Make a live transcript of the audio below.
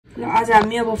आज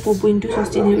हामी अब 4.2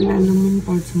 सस्टेनेबल डेभलपमेन्ट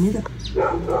पढ्छौँ है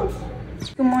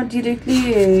त म डाइरेक्टली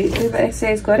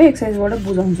एक्सरसाइज गरेँ एक्सरसाइजबाट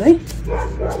बुझाउँछु है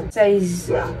एक्सरसाइज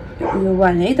यो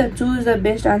 1 है त choose the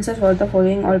best answer for the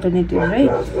following alternative है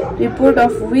report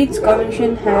of which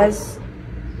commission has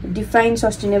defined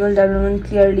sustainable development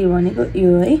clearly भनेको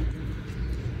यो है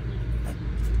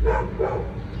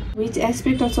which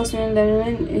aspect of sustainable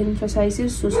development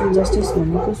emphasises social justice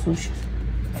भनेको सोशल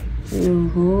यो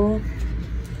हो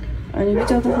अनि which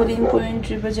of the following point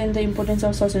represent the importance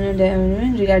of sustainable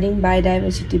development regarding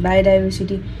biodiversity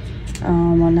biodiversity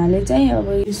भन्नाले चाहिँ अब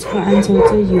यसको आन्सर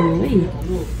चाहिँ यो है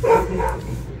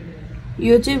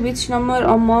यो चाहिँ which number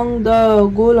among the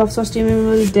goal of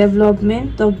sustainable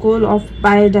development the goal of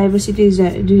biodiversity is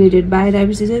related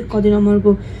biodiversity चाहिँ कति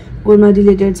नम्बरको गोलमा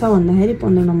रिलेटेड छ भन्दाखेरि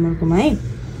 15 नम्बरकोमा है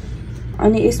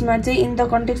अनि यसमा चाहिँ in the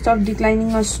context of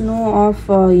declining snow of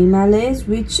Himalayas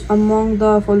which among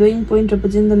the following point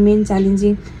represent the main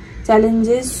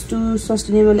challenges to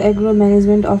sustainable agro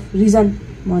management of region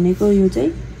भनेको यो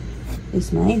चाहिँ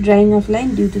यसमा है drying of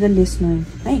land due to the less snowing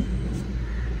है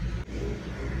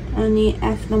अनि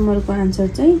F नम्बरको answer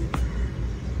चाहिँ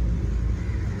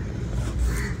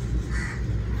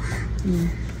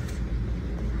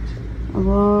अब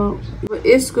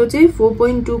यसको चाहिँ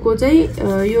 4.2 को चाहिँ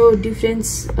यो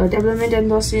difference development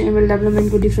and sustainable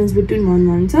डेभलपमेन्टको difference between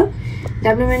भन्छ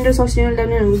डेभलपमेन्ट र सस्टेनेबल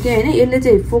डेभलपमेन्ट के हैन यसले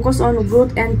चाहिँ focus on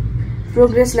growth and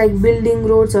progress like building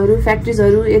रोड्सहरु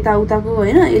फ्याक्ट्रीजहरु यता उताको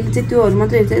हैन यसले चाहिँ त्योहरु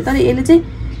मात्र हेर्छ तर यसले चाहिँ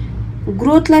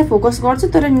ग्रोथलाई फोकस गर्छ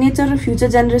तर नेचर र फ्युचर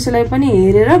जेनेरेसनलाई पनि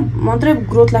हेरेर मात्र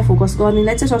ग्रोथलाई फोकस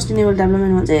गर्नेलाई चाहिँ सस्टेनेबल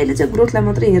डेभलपमेन्ट भन्छ यसले चाहिँ ग्रोथलाई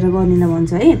मात्र हेरेर गर्नेलाई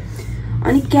भन्छ है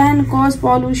अनि can cause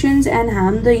पल्युसन्स and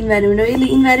harm the environment यसले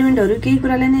इन्भाइरोमेन्टहरु केही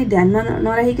कुरालाई नै ध्यान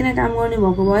नराखिकन काम गर्ने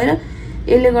भएको भएर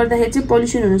यसले गर्दाखेरि चाहिँ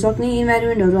पल्युसन हुन सक्ने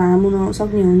इन्भाइरोमेन्टहरु हार्म हुन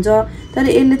सक्ने हुन्छ तर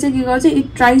यसले चाहिँ के गर्छ it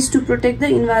tries to protect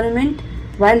the environment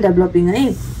while developing है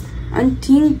and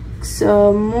thinks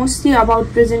mostly about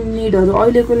present needहरु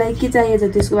अहिलेको लागि के चाहिएको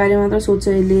छ त्यसको बारेमा मात्र सोच्छ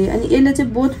यसले अनि यसले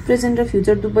चाहिँ बोथ प्रेजेन्ट र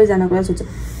फ्युचर दुवै जानको लागि सोच्छ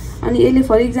अनि यसले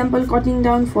for example cutting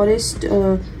down forest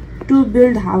to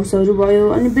build हाउसहरु भयो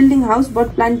अनि building house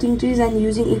but planting trees and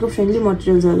using eco friendly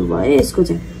मटेरियल्सहरु भयो यसको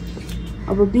चाहिँ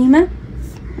अब बी मा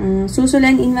social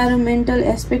and environmental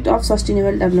aspect of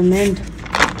sustainable development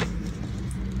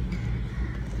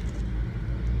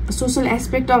social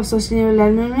aspect of sustainable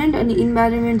development and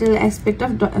environmental aspect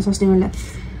of sustainable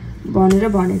भनेर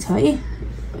भनेछ है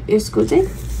यसको चाहिँ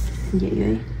यही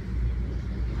है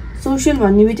सोशल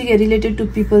भन्ने बित्तिकै related to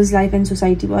people's life and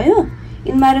society भयो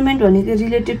इन्भाइरोमेन्ट भनेको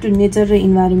रिलेटेड टु नेचर र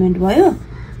इन्भाइरोमेन्ट भयो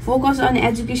focus on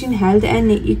education health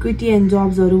and equity and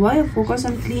जब्सहरु भयो फोकस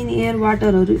अन क्लीन एयर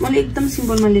वाटरहरु मैले एकदम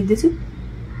सिम्पलमा लेख्दै छु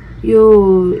यो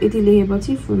यति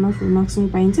लेखेपछि फुल मार्क्स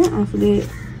पाइन्छ आफूले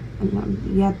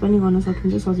याद पनि गर्न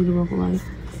सकिन्छ सजिलो भएको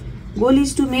भयो goal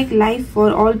is to make life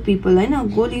for all people हैन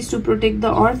goal is to protect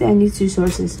the earth and it's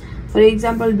resources for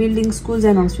example building schools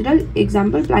and hospital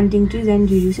example planting trees and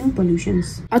reducing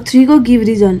पल्युसन्स 3 को give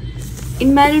reason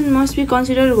environment must be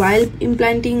consider while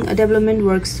इम्प्लान्टिङ development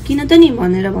works किन त नि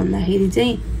भनेर भन्दाखेरि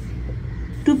चाहिँ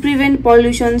to prevent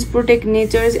पल्युसन्स protect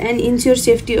natures and ensure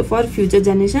safety for future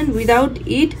generation without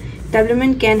it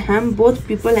development can harm both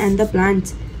people and the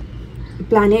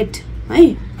planet है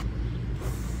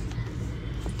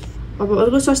अब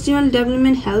अर्को sustainable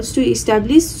development helps to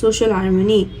establish social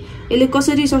harmony यसले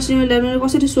कसरी सस्टेनेबल डेभलपमेन्ट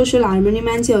कसरी सोशल हार्मनी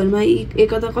मान्छेहरुमा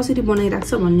एकता कसरी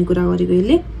बनाइराख्छ भन्ने कुरा गरेको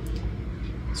यसले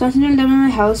sustainable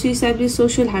development helps to establish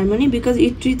social harmony because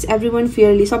it ट्रिट्स everyone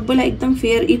Fairlie सबैलाई एकदम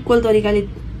फेयर इक्वल तरिकाले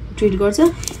ट्रिट गर्छ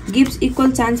gives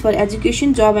equal chance for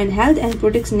education job and health and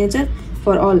protects nature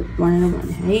for all भनेर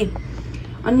भने है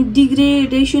अनि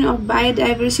degradation of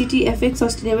biodiversity effect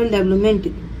sustainable development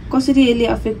कसरी यसले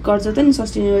अफेक्ट गर्छ त नि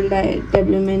सस्टेनेबल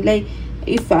डेभलपमेन्टलाई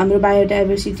इफ हाम्रो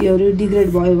बायोडाइभर्सिटीहरु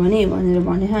डिग्रेड भयो भने भनेर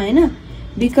भने हैन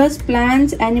because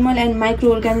plants animal and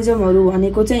micro अर्गानिजमहरु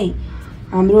भनेको चाहिँ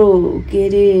हाम्रो के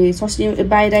रे सस्टेनेबल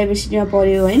बायोडाइभर्सिटीमा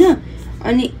पर्यो हैन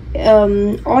अनि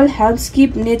all helps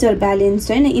keep nature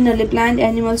balanced हैन इनहरुले प्लान्ट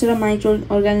एनिमल्स र माइक्रो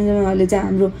अर्गानिजमहरुले चाहिँ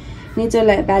हाम्रो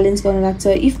नेचरलाई ब्यालेन्स गर्न लाग्छ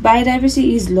if biodiversity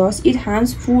is loss it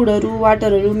harms फुडहरु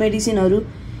वाटरहरु मेडिसिनहरु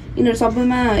यिनीहरु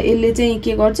सबैमा यसले चाहिँ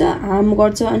के गर्छ हार्म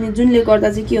गर्छ अनि जुनले गर्दा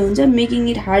चाहिँ के हुन्छ making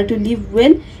it hard to leave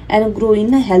well and grow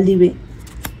in a healthy way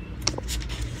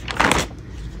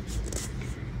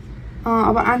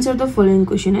अब आन्सर द फलोइङ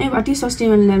क्वेशन है व्हाट इज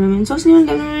सस्टेनेबल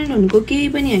डेभलपमेन्ट भनेको केही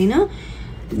पनि हैन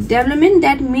development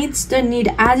that midst the need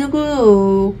आजको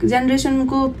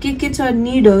जेनेरेसनको के छ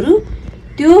नीडहरु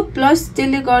त्यो प्लस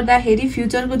त्यसले गर्दाखेरि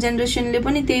फ्युचरको जेनेरेसनले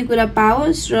पनि त्यही कुरा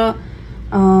पाओस् र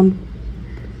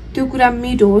त्यो कुरा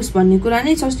मिट होस् भन्ने कुरा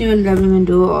नै सस्टेनेबल डेभलपमेन्ट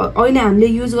हो। अहिले हामीले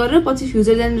युज गरेर पछि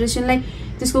फ्युचर जेनेरेसनलाई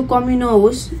त्यसको कमी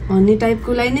नहोस् भन्ने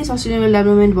टाइपकोलाई नै सस्टेनेबल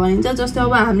डेभलपमेन्ट भनिन्छ। जस्तै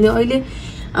अब हामीले अहिले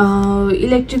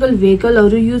इलेक्ट्रिकल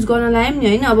भेहिकलहरू युज गर्न लाग्यौँ नि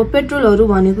होइन। अब पेट्रोलहरू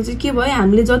भनेको चाहिँ के भयो,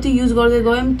 हामीले जति युज गर्दै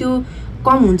गयौँ त्यो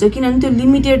कम हुन्छ किनभने त्यो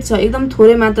लिमिटेड छ, एकदम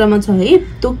थोरै मात्रामा छ है,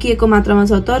 तोकिएको मात्रामा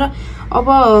छ। तर अब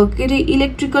के अरे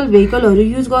इलेक्ट्रिकल भेहिकलहरू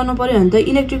युज गर्नु पर्यो भने त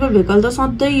इलेक्ट्रिकल भेहिकल त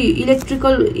सधैँ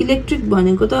इलेक्ट्रिक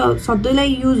भनेको त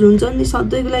सधैँलाई युज हुन्छ नि,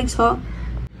 सधैँको लागि छ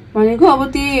भनेको। अब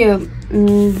त्यही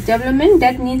development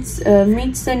that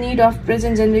midst the need of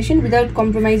present generation without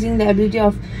compromising the ability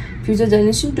of future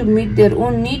generation to meet their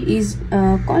own need is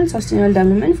called sustainable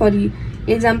development. For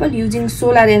example using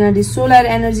solar energy, solar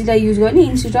एनर्जीलाई use गर्ने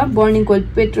instead of burning coal,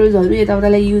 पेट्रोलहरू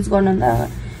यताउतालाई use गर्न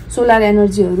solar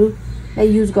एनर्जीहरूलाई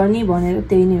use गर्ने भनेर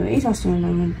त्यही नै हो है sustainable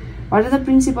development. What are the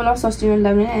principal of sustainable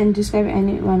development and describe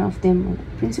any one of them.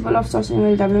 Principal of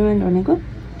sustainable development भनेको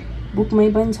बुकमै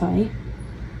पनि छ है,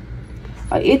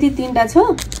 यति 3टा छ।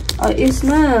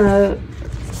 यसमा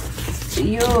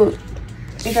यो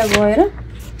यता गएर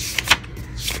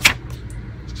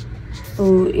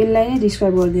यसलाई नै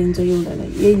डिस्क्राइब गरिदिन्छ, एउटालाई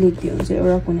यही लेखिदियो हुन्छ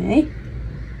एउटा कुनै है।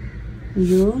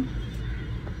 यो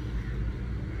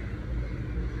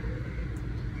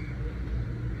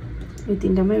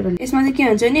तीनटामा एउटा यसमा चाहिँ के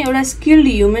हुन्छ नि, एउटा skilled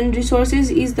human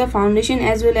resources is the foundation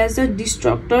as well as the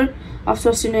destructor of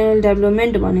sustainable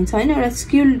development भनेको छ होइन। एउटा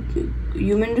स्किल्ड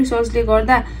ह्युमन रिसोर्सले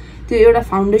गर्दा त्यो एउटा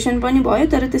फाउन्डेसन पनि भयो,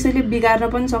 तर त्यसैले बिगार्न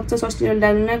पनि सक्छ सस्टेनेबल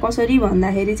डेभलपमेन्ट। कसरी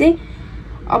भन्दाखेरि चाहिँ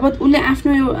अब उसले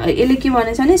आफ्नो यसले के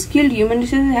भनेछ भने skilled human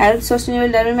resources help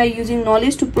sustainable development by using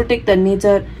knowledge to protect the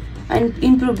nature and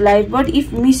improve life. But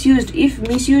if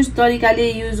misuse तरिकाले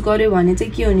युज गर्यो भने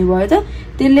चाहिँ के हुने भयो त,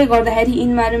 त्यसले गर्दाखेरि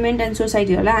इन्भाइरोमेन्ट एन्ड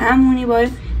सोसाइटीहरूलाई हार्म हुने भयो।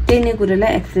 त्यही नै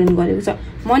कुरालाई एक्सप्लेन गरेको छ।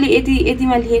 मैले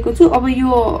यतिमा लेखेको छु। अब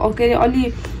यो के अरे अलि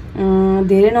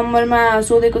धेरै नम्बरमा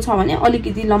सोधेको छ भने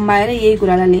अलिकति लम्बाएर यही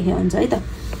कुरालाई लेखे हुन्छ है त।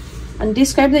 अनि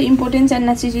describe the importance and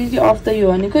necessity of the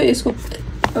यो भनेको यसको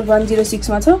 106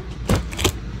 मा छ,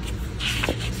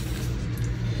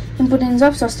 इम्पोर्टेन्स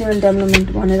अफ सस्टेनेबल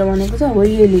डेभलपमेन्ट भनेर भनेको छ, हो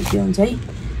यही लेख्यो हुन्छ है।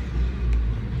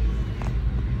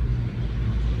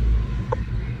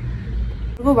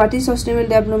 What is sustainable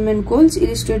development goals?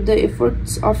 Illustrate the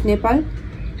efforts of Nepal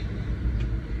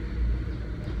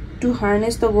to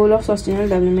harness the goal of sustainable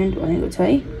development भनेको छ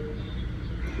है।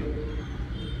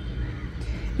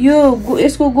 यो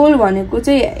यसको गोल भनेको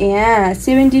चाहिँ यहाँ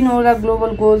 17 वटा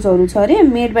ग्लोबल गोल्सहरू छ अरे,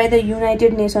 made by the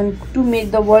United nation to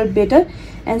make the world better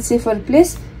and safer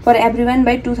place for everyone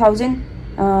by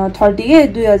 2030 के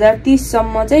 2030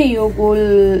 सम्म चाहिँ यो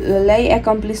गोललाई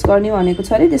एकम्प्लिस गर्ने भनेको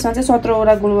छ अरे। त्यसमा चाहिँ 17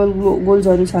 वटा ग्लोबल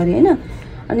गोल्सहरू छ अरे होइन।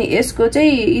 अनि यसको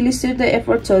चाहिँ इलिस्ट्रेट द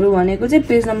एफर्ट्सहरू भनेको चाहिँ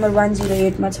पेज नम्बर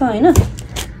 108 मा छ होइन।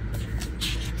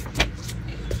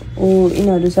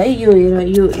 यिनीहरू छ है, यो हेर,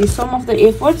 यो some of the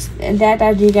efforts that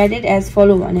are regarded as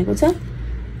follow भनेको छ,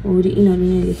 यिनीहरू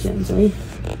नै लेख्यो हुन्छ है।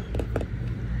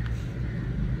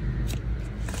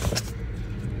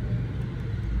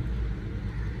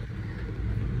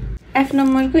 F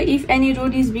नम्बरको if any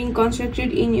road is being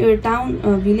constructed in your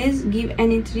town village give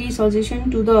any 3 suggestion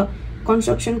to the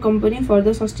construction company for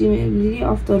the sustainability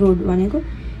of the road भनेको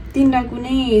 3टा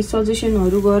कुनै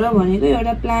सजेसनहरू गर भनेको।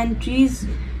 एउटा प्लान्ट ट्रिज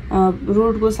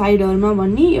रोडको साइडहरूमा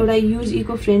भन्ने, एउटा use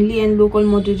eco friendly and local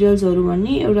मटेरियल्सहरू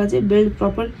भन्ने, एउटा चाहिँ build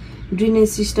proper drainage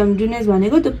system. Drainage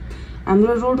भनेको त्यो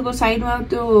हाम्रो रोडको साइडमा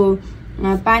त्यो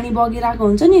पानी बगिरहेको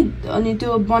हुन्छ नि, अनि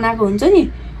त्यो बनाएको हुन्छ नि,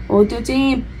 हो त्यो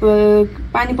चाहिँ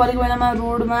पानी परेको बेलामा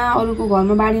रोडमा अरूको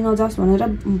घरमा बाढी नजाओस् भनेर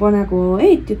बनाएको हो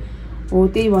है, त्यो हो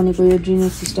त्यही भनेको यो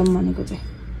ड्रेनेज सिस्टम भनेको चाहिँ।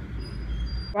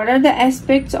 What are the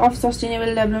aspects of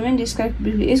sustainable development? Describe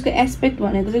briefly. यसको एस्पेक्ट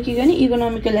भनेको चाहिँ के गर्ने,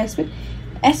 इकोनोमिकल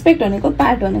एस्पेक्ट भनेको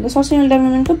पार्ट भनेको सस्टेनेबल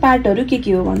डेभलपमेन्टको पार्टहरू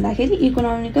के हो भन्दाखेरि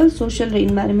इकोनोमिकल, सोशल र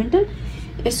इन्भाइरोमेन्टल।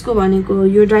 यसको भनेको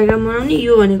यो डायग्राम बनाउने,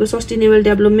 यो भनेको सस्टेनेबल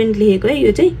डेभलपमेन्ट लेखेको है,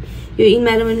 यो चाहिँ यो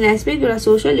इन्भाइरोमेन्टल एस्पेक्ट, एउटा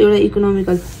सोशल, एउटा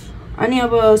इकोनोमिकल। अनि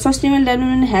अब sustainable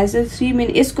development has a 3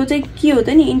 main, यसको चाहिँ के हो त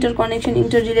नि इन्टरकनेक्सन,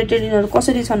 इन्टर रिलेटेड यिनीहरू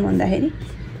कसरी छन् भन्दाखेरि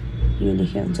यो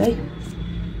लेखेको हुन्छ है।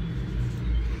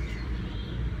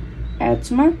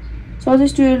 एचमा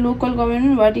suggest to your local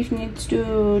government what if needs to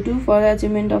do for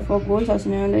achievement of a goal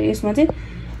sustainable. यसमा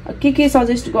चाहिँ के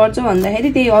सजेस्ट गर्छ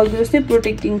भन्दाखेरि त्यही अघि जस्तै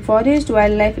protecting forest,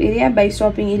 wild life area by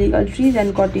stopping illegal trees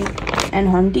and cutting and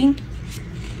hunting,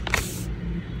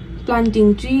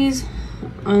 planting trees,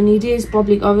 अनि raise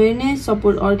public awareness,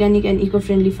 support organic and eco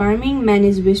friendly farming,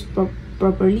 manage West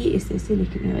properly, यस्तै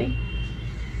लेखिने है।